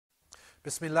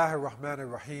Bismillahir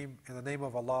Rahmanir Rahim. In the name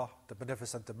of Allah, the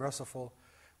Beneficent, the Merciful,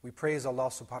 we praise Allah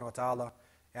subhanahu wa ta'ala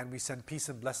and we send peace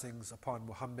and blessings upon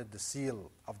Muhammad, the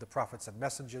seal of the prophets and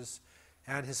messengers,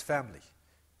 and his family,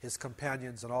 his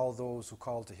companions, and all those who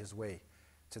call to his way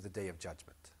to the Day of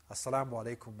Judgment. Assalamu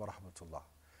alaikum wa rahmatullah.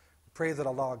 We pray that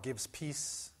Allah gives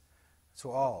peace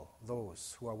to all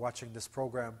those who are watching this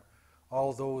program,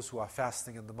 all those who are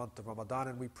fasting in the month of Ramadan,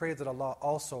 and we pray that Allah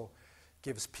also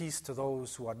gives peace to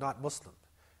those who are not Muslim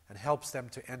and helps them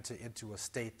to enter into a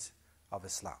state of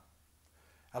Islam.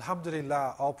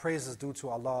 Alhamdulillah, all praise is due to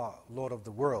Allah, Lord of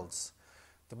the worlds.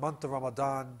 The month of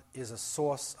Ramadan is a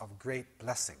source of great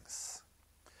blessings.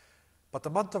 But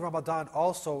the month of Ramadan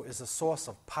also is a source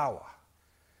of power.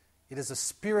 It is a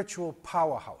spiritual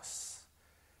powerhouse.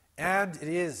 And it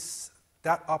is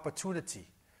that opportunity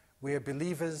where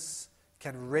believers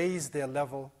can raise their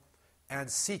level and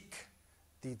seek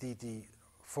the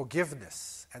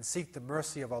forgiveness and seek the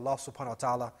mercy of Allah subhanahu wa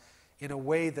ta'ala in a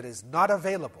way that is not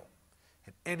available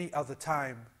at any other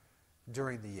time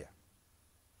during the year.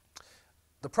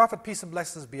 The Prophet, peace and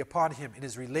blessings be upon him, in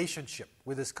his relationship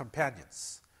with his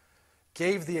companions,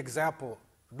 gave the example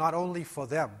not only for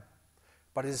them,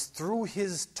 but it is through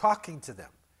his talking to them,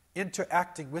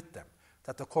 interacting with them,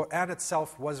 that the Quran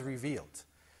itself was revealed.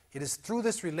 It is through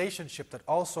this relationship that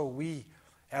also we,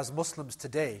 as Muslims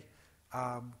today,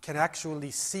 can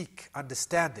actually seek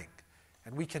understanding,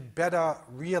 and we can better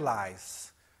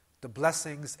realize the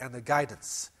blessings and the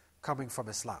guidance coming from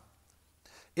Islam.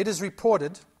 It is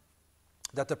reported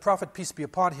that the Prophet, peace be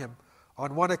upon him,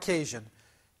 on one occasion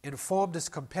informed his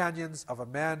companions of a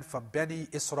man from Bani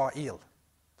Israel,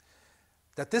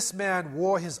 that this man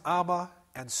wore his armor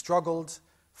and struggled,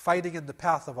 fighting in the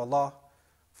path of Allah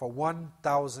for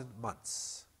 1,000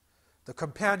 months. The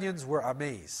companions were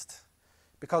amazed,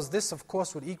 because this, of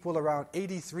course, would equal around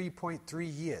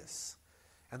 83.3 years.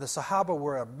 And the Sahaba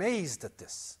were amazed at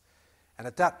this. And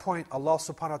at that point, Allah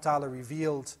subhanahu wa ta'ala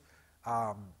revealed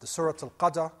the Surah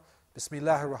Al-Qadr,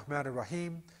 Bismillahir Rahmanir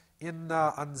Rahim,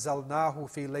 Inna anzalnahu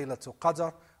fi laylatul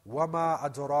qadr, wama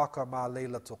adraka ma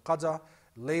laylatul qadr,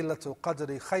 laylatul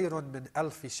qadri khayrun min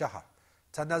alfi shahr,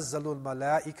 tanazzalul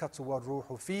malaikatu wa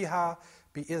ruhu fiha,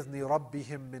 bi'idhni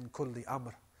rabbihim min kulli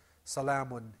amr.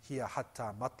 Salamun hiya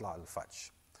hatta matla al-fajr.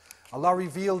 Allah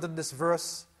revealed in this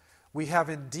verse, we have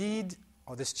indeed,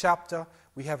 or this chapter,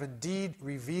 we have indeed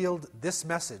revealed this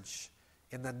message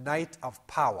in the night of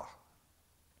power.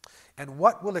 And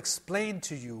what will explain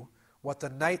to you what the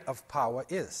night of power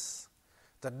is?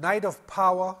 The night of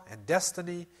power and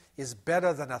destiny is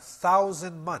better than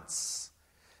 1,000 months.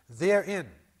 Therein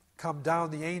come down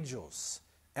the angels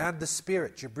and the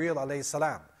Spirit, Jibreel alayhi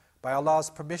salam, by Allah's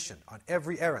permission, on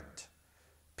every errand.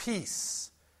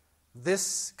 Peace.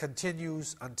 This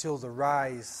continues until the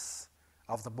rise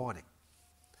of the morning.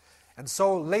 And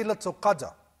so Laylatul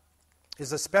Qadr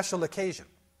is a special occasion.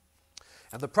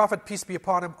 And the Prophet, peace be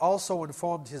upon him, also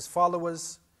informed his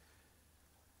followers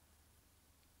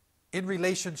in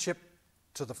relationship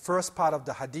to the first part of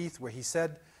the hadith where he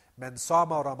said, Man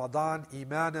sama Ramadan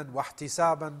imanan wa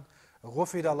ihtisaban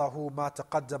ghufira lahu ma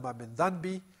taqaddama min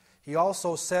dhanbi. He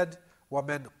also said,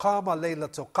 وَمَنْ قَامَ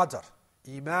لَيْلَةُ الْقَدْرِ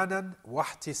إِيمَانًا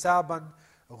وَاحْتِسَابًا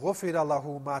غُفِرَ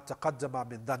لَهُ مَا تَقَدَّمَ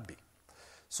مِنْ ذَنْبِ.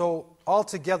 So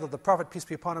altogether, the Prophet, peace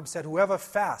be upon him, said, whoever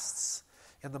fasts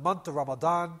in the month of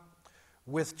Ramadan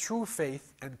with true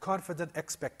faith and confident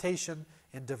expectation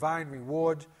in divine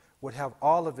reward would have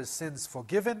all of his sins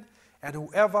forgiven, and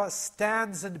whoever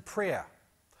stands in prayer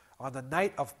on the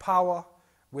night of power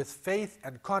with faith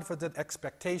and confident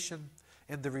expectation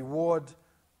in the reward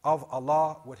of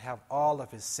Allah would have all of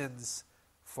his sins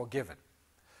forgiven.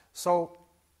 So,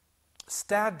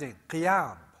 standing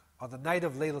qiyam on the night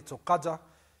of Laylatul Qadr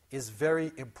is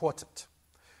very important.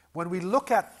 When we look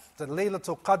at the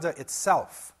Laylatul Qadr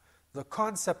itself, the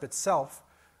concept itself,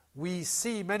 we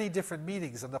see many different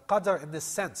meanings, and the Qadr in this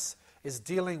sense is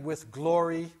dealing with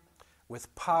glory,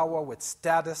 with power, with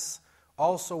status,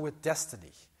 also with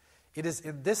destiny. It is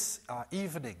in this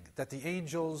evening that the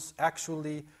angels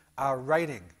actually are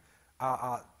writing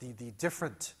the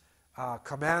different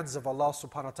commands of Allah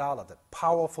subhanahu wa ta'ala, that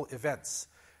powerful events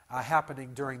are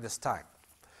happening during this time.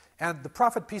 And the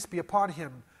Prophet, peace be upon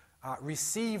him,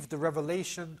 received the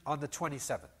revelation on the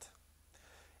 27th.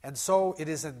 And so it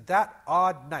is in that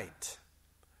odd night,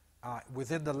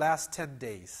 within the last 10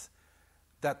 days,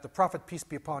 that the Prophet, peace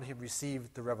be upon him,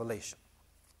 received the revelation.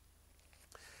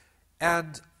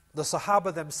 And the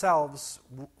Sahaba themselves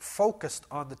focused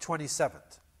on the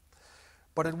 27th.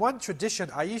 But in one tradition,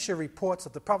 Aisha reports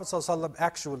that the Prophet ﷺ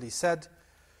actually said,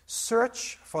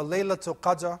 search for Laylatul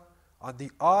Qadr on the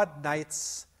odd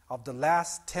nights of the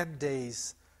last 10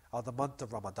 days of the month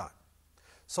of Ramadan.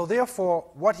 So therefore,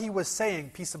 what he was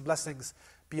saying, peace and blessings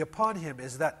be upon him,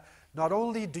 is that not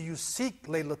only do you seek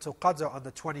Laylatul Qadr on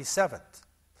the 27th,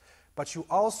 but you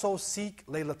also seek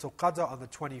Laylatul Qadr on the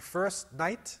 21st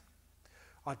night,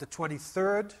 on the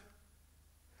 23rd,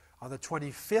 on the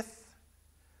 25th,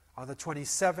 on the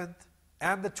 27th,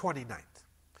 and the 29th.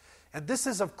 And this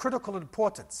is of critical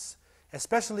importance,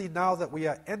 especially now that we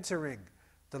are entering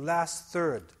the last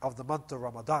third of the month of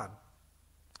Ramadan,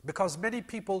 because many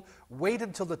people wait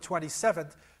until the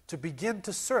 27th to begin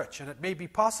to search, and it may be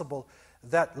possible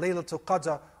that Laylatul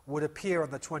Qadr would appear on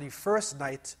the 21st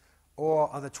night,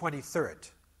 or on the 23rd,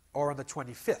 or on the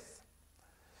 25th.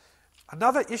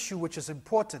 Another issue which is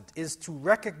important is to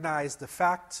recognize the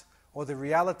fact or the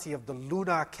reality of the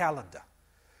lunar calendar.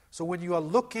 So when you are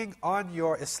looking on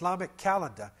your Islamic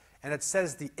calendar and it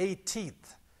says the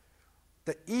 18th,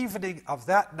 the evening of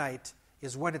that night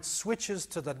is when it switches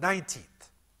to the 19th.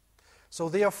 So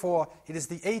therefore, it is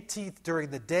the 18th during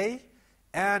the day,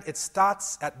 and it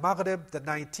starts at Maghrib the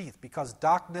 19th, because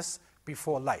darkness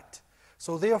before light.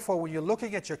 So therefore, when you're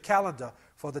looking at your calendar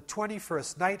for the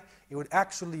 21st night, it would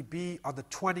actually be on the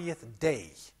 20th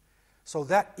day. So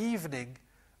that evening,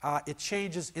 it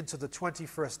changes into the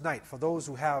 21st night for those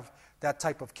who have that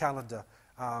type of calendar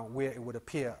where it would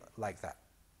appear like that.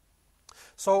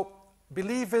 So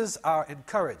believers are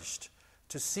encouraged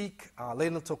to seek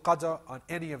Laylatul Qadr on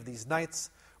any of these nights.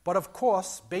 But of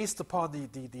course, based upon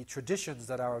the traditions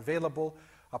that are available,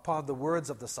 upon the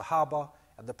words of the Sahaba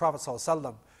and the Prophet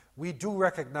ﷺ, we do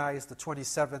recognize the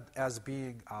 27th as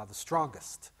being the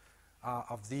strongest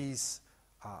of these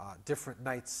different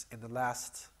nights in the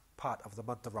last part of the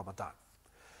month of Ramadan.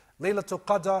 Laylatul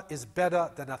Qadr is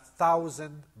better than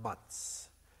 1,000 months.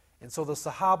 And so the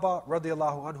Sahaba,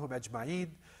 radiallahu anhum ajma'een,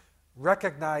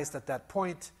 recognized at that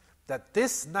point that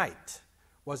this night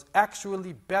was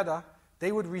actually better.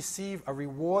 They would receive a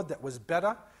reward that was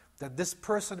better than this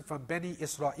person from Bani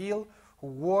Israel who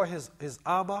wore his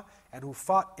armor and who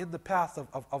fought in the path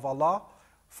of Allah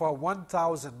for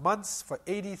 1,000 months, for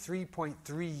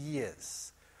 83.3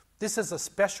 years. This is a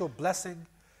special blessing,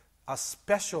 a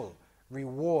special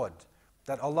reward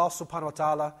that Allah subhanahu wa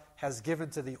ta'ala has given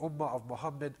to the ummah of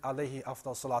Muhammad alayhi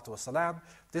afdal salatu wasalam.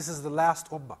 This is the last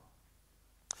ummah.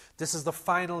 This is the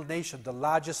final nation, the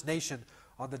largest nation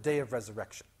on the day of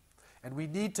resurrection. And we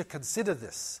need to consider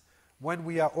this when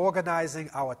we are organizing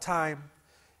our time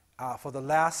for the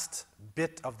last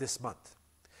bit of this month.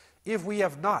 If we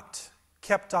have not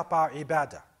kept up our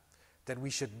ibadah, then we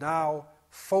should now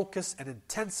focus and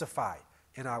intensify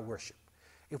in our worship.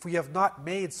 If we have not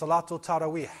made Salatul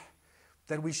Taraweeh,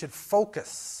 then we should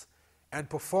focus and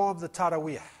perform the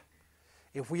Taraweeh.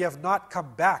 If we have not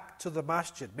come back to the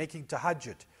masjid making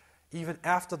tahajjud, even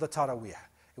after the Taraweeh,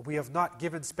 if we have not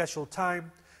given special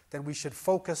time, then we should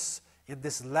focus in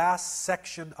this last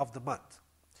section of the month.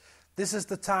 This is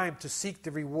the time to seek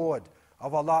the reward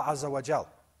of Allah Azza wa Jal.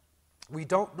 We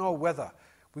don't know whether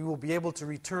we will be able to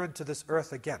return to this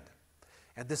earth again.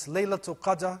 And this Laylatul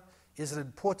Qadr is an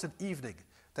important evening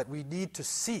that we need to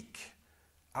seek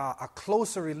a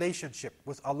closer relationship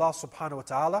with Allah subhanahu wa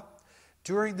ta'ala.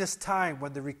 During this time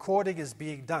when the recording is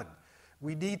being done,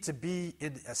 we need to be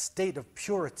in a state of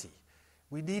purity.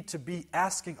 We need to be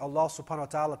asking Allah subhanahu wa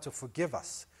ta'ala to forgive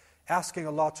us, asking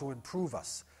Allah to improve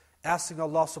us, asking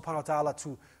Allah subhanahu wa ta'ala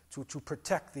to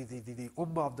protect the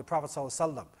ummah of the Prophet sallallahu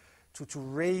alaihi wasallam, to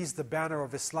raise the banner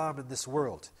of Islam in this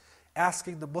world,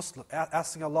 asking Allah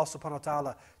subhanahu wa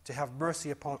ta'ala to have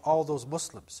mercy upon all those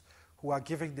Muslims who are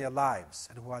giving their lives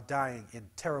and who are dying in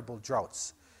terrible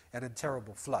droughts and in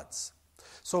terrible floods.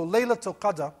 So Laylatul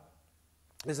Qadr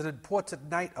is an important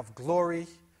night of glory.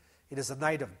 It is a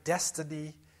night of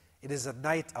destiny. It is a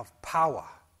night of power.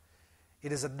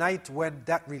 It is a night when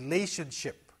that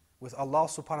relationship with Allah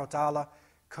subhanahu wa ta'ala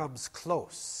comes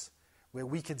close, where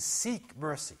we can seek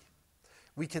mercy,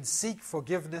 we can seek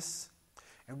forgiveness,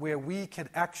 and where we can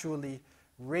actually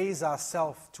raise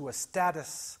ourselves to a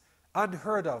status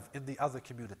unheard of in the other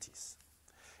communities.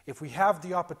 If we have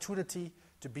the opportunity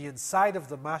to be inside of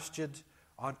the masjid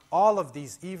on all of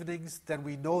these evenings, then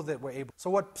we know that we're able. So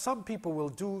what some people will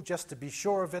do, just to be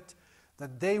sure of it,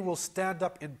 then they will stand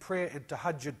up in prayer, in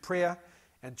tahajjud prayer,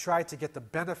 and try to get the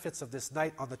benefits of this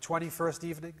night on the 21st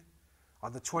evening,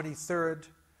 on the 23rd,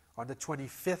 on the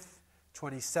 25th,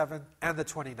 27th, and the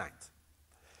 29th.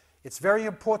 It's very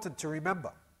important to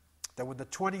remember that when the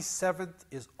 27th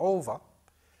is over,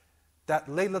 that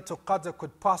Laylatul Qadr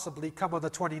could possibly come on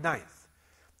the 29th.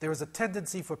 There is a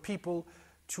tendency for people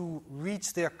to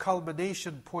reach their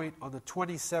culmination point on the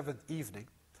 27th evening,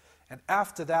 and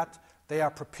after that, they are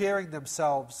preparing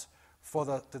themselves for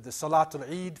the Salatul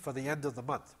Eid, for the end of the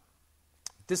month.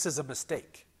 This is a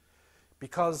mistake,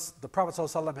 because the Prophet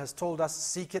ﷺ has told us,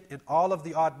 seek it in all of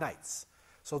the odd nights.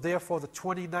 So therefore, the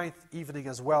 29th evening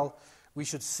as well, we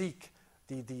should seek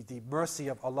the mercy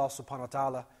of Allah subhanahu wa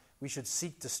ta'ala. We should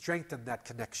seek to strengthen that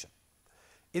connection.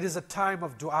 It is a time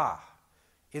of dua.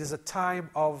 It is a time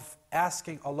of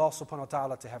asking Allah subhanahu wa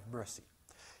ta'ala to have mercy.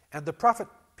 And the Prophet,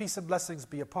 peace and blessings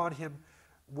be upon him,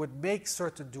 would make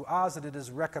certain du'as, and it is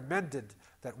recommended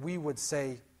that we would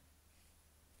say,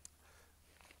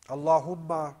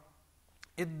 Allahumma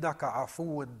innaka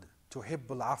afuun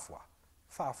tuhibbul afwa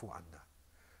fa'fu anna.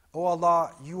 Oh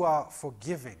Allah, you are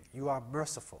forgiving, you are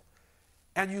merciful,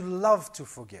 and you love to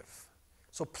forgive.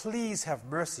 So please have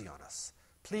mercy on us.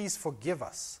 Please forgive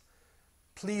us.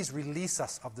 Please release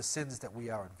us of the sins that we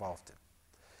are involved in.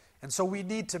 And so we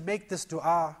need to make this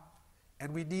dua,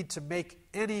 and we need to make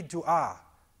any dua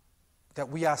that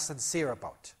we are sincere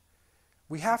about.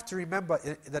 We have to remember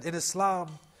that in Islam,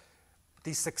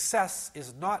 the success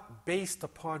is not based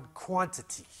upon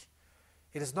quantity.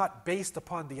 It is not based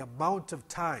upon the amount of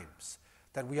times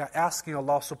that we are asking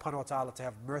Allah subhanahu wa ta'ala to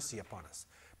have mercy upon us.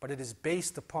 But it is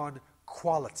based upon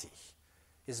quality.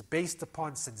 It is based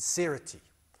upon sincerity.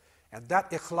 And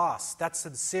that ikhlas, that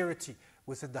sincerity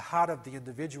within the heart of the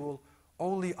individual,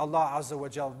 only Allah Azza wa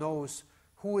Jal knows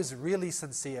who is really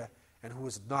sincere and who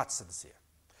is not sincere.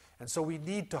 And so we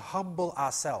need to humble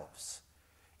ourselves.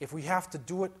 If we have to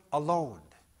do it alone,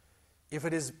 if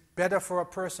it is better for a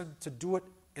person to do it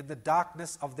in the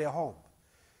darkness of their home,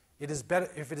 if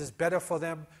it is better for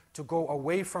them to go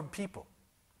away from people,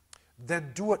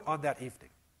 then do it on that evening.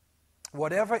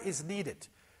 Whatever is needed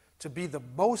to be the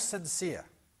most sincere,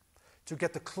 to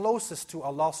get the closest to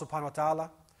Allah subhanahu wa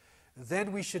ta'ala,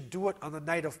 then we should do it on the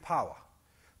night of power,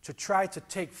 to try to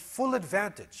take full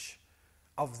advantage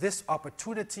of this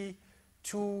opportunity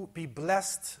to be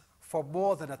blessed for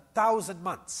more than 1,000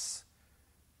 months,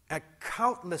 and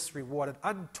countless reward and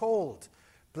untold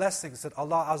blessings that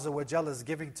Allah Azza wa Jalla is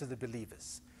giving to the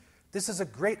believers. This is a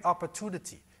great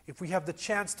opportunity. If we have the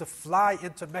chance to fly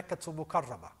into Mecca to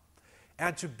Mukarramah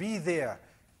and to be there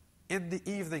in the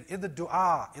evening, in the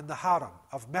dua, in the haram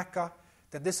of Mecca,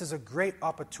 then this is a great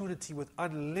opportunity with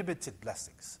unlimited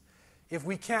blessings. If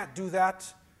we can't do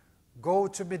that, go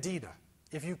to Medina.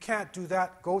 If you can't do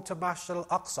that, go to Masjid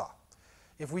al-Aqsa.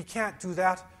 If we can't do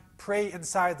that, pray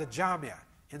inside the Jamia,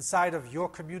 inside of your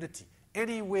community,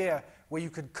 anywhere where you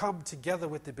can come together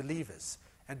with the believers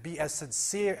and be as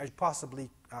sincere as possibly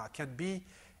can be.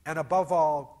 And above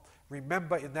all,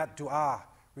 remember in that dua,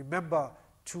 remember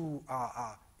to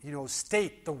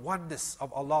state the oneness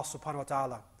of Allah subhanahu wa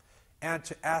ta'ala and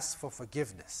to ask for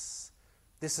forgiveness.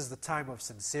 This is the time of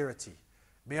sincerity.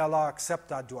 May Allah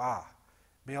accept our dua.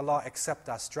 May Allah accept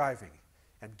our striving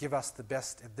and give us the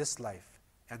best in this life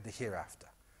and the hereafter.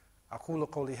 أقول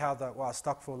قولي هذا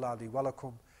وأستغفر الله لي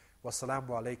ولكم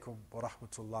والسلام عليكم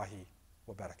ورحمة الله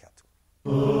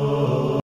وبركاته.